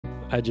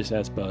I just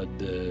asked Bud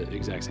the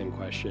exact same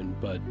question,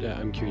 but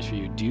I'm curious for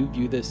you. Do you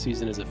view this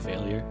season as a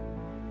failure?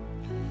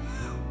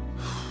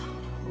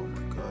 Oh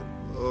my God.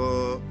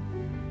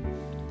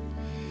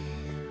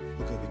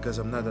 Okay, because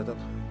I'm not that up.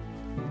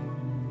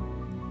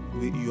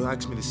 You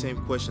asked me the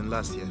same question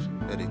last year,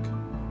 Eric.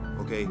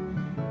 Okay.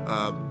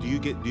 Do you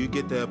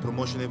get the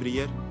promotion every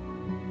year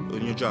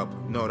in your job?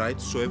 No,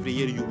 right? So every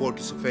year you work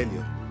is a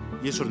failure.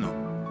 Yes or no?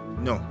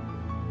 No.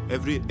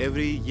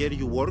 Every year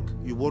you work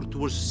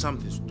towards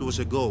something, towards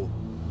a goal,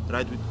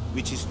 right?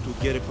 Which is to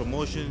get a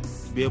promotion,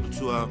 to be able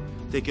to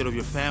take care of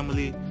your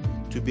family,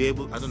 to be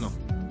able, I don't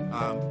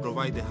know,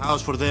 provide the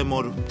house for them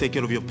or take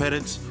care of your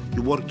parents.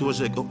 You work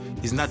towards a goal.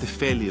 It's not a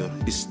failure.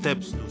 It's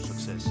steps to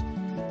success.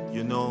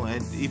 You know,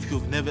 and if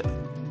you've never,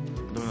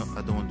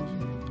 I don't want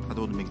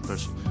to make it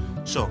personal.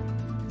 So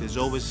there's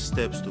always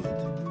steps to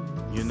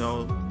it. You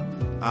know,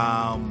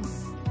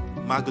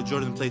 Michael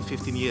Jordan played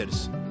 15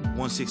 years,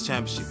 won 6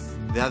 championships.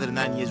 The other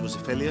 9 years was a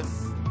failure?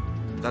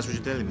 That's what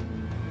you're telling me?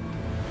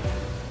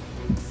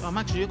 I'm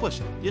asking you a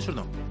question. Yes or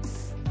no?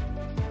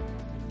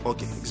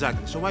 Okay,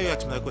 exactly. So why are you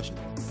asking me that question?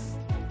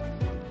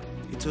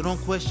 It's a wrong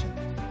question.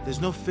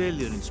 There's no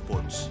failure in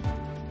sports.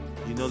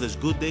 You know, there's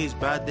good days,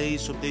 bad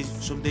days.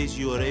 Some days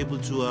you are able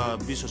to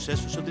be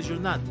successful, some days you're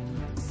not.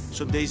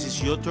 Some days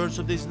it's your turn,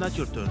 some days it's not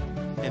your turn.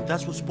 And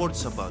that's what sports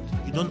is about.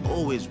 You don't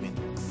always win.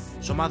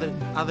 Some other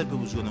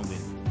people's gonna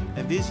win.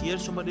 And this year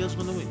somebody else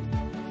is gonna win.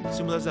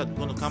 Simple as that.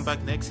 We're gonna come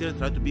back next year,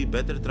 try to be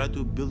better, try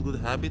to build good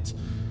habits,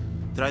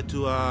 try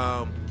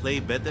to play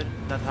better,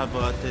 not have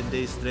a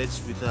 10-day stretch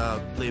with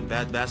playing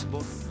bad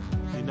basketball.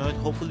 You know, and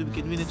hopefully we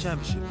can win a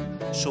championship.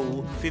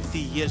 So 50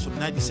 years from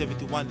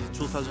 1971 to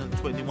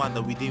 2021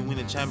 that we didn't win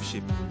a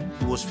championship,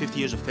 it was 50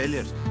 years of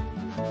failures?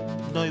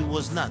 No, it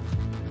was not.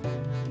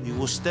 It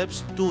was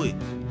steps to it,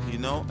 you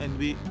know, and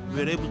we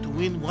were able to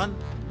win one,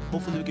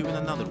 hopefully we can win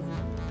another one.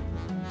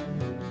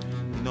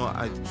 You know,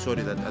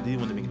 sorry that I didn't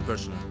want to make it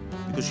personal,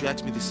 because you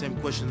asked me the same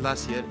question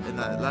last year, and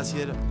last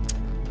year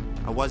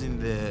I was in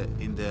the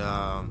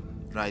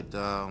right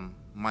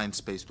mind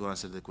space to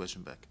answer the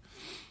question back,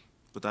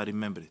 but I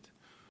remember it.